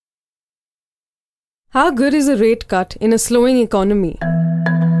How good is a rate cut in a slowing economy?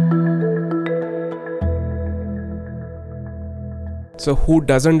 So who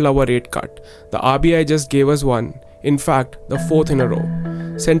doesn't love a rate cut? The RBI just gave us one. In fact, the fourth in a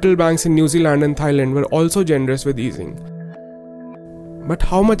row. Central banks in New Zealand and Thailand were also generous with easing. But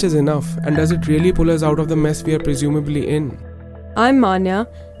how much is enough, and does it really pull us out of the mess we are presumably in? I'm Manya,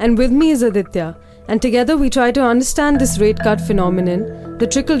 and with me is Aditya, and together we try to understand this rate cut phenomenon, the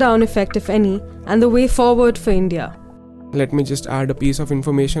trickle-down effect if any, and the way forward for India. Let me just add a piece of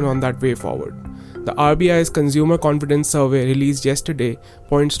information on that way forward. The RBI's Consumer Confidence Survey released yesterday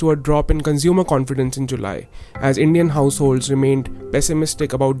points to a drop in consumer confidence in July, as Indian households remained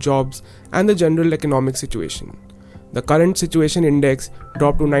pessimistic about jobs and the general economic situation. The current situation index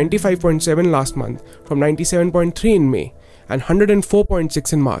dropped to 95.7 last month from 97.3 in May and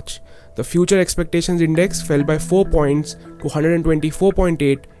 104.6 in March. The future expectations index fell by 4 points to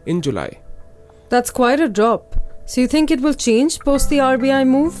 124.8 in July. That's quite a drop. So you think it will change post the RBI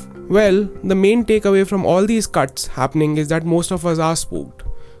move? Well, the main takeaway from all these cuts happening is that most of us are spooked.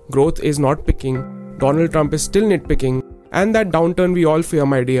 Growth is not picking, Donald Trump is still nitpicking, and that downturn we all fear,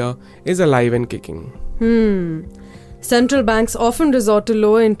 my dear, is alive and kicking. Central banks often resort to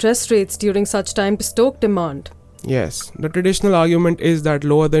lower interest rates during such time to stoke demand. Yes, the traditional argument is that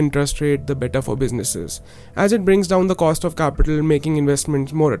lower the interest rate, the better for businesses, as it brings down the cost of capital, making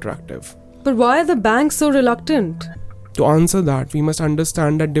investments more attractive. But why are the banks so reluctant? To answer that, we must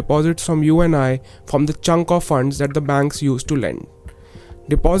understand that deposits from you and I form the chunk of funds that the banks use to lend.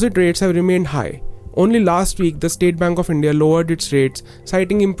 Deposit rates have remained high. Only last week, the State Bank of India lowered its rates,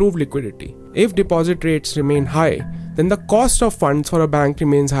 citing improved liquidity. If deposit rates remain high, then the cost of funds for a bank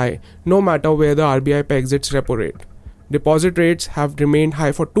remains high, no matter where the RBI pegs its repo rate. Deposit rates have remained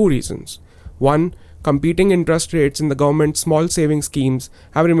high for two reasons. One, competing interest rates in the government's small savings schemes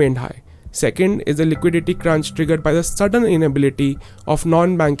have remained high. Second is the liquidity crunch triggered by the sudden inability of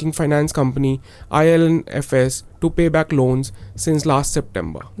non-banking finance company IL&FS to pay back loans since last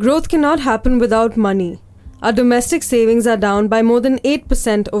September. Growth cannot happen without money. Our domestic savings are down by more than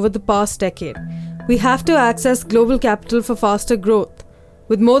 8% over the past decade. We have to access global capital for faster growth.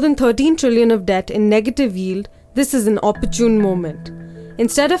 With more than 13 trillion of debt in negative yield, this is an opportune moment.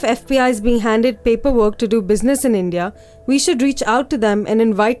 Instead of FPIs being handed paperwork to do business in India, we should reach out to them and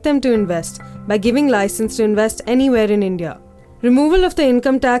invite them to invest by giving license to invest anywhere in India. Removal of the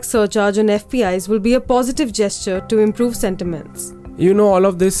income tax surcharge on FPIs will be a positive gesture to improve sentiments. You know, all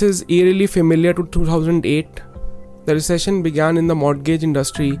of this is eerily familiar to 2008. The recession began in the mortgage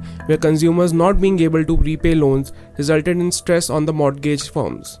industry, where consumers not being able to repay loans resulted in stress on the mortgage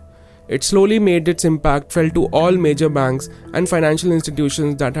firms. It slowly made its impact felt to all major banks and financial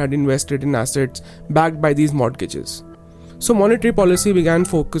institutions that had invested in assets backed by these mortgages. So monetary policy began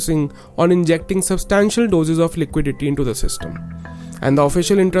focusing on injecting substantial doses of liquidity into the system. And the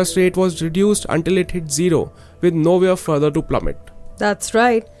official interest rate was reduced until it hit zero, with nowhere further to plummet. That's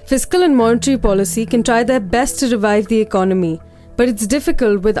right. Fiscal and monetary policy can try their best to revive the economy, but it's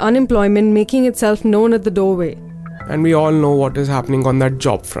difficult with unemployment making itself known at the doorway. And we all know what is happening on that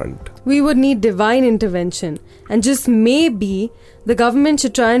job front. We would need divine intervention, and just maybe the government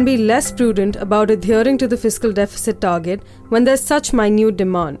should try and be less prudent about adhering to the fiscal deficit target when there's such minute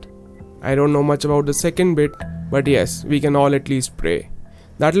demand. I don't know much about the second bit, but yes, we can all at least pray.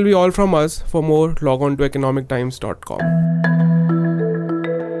 That'll be all from us. For more, log on to economictimes.com.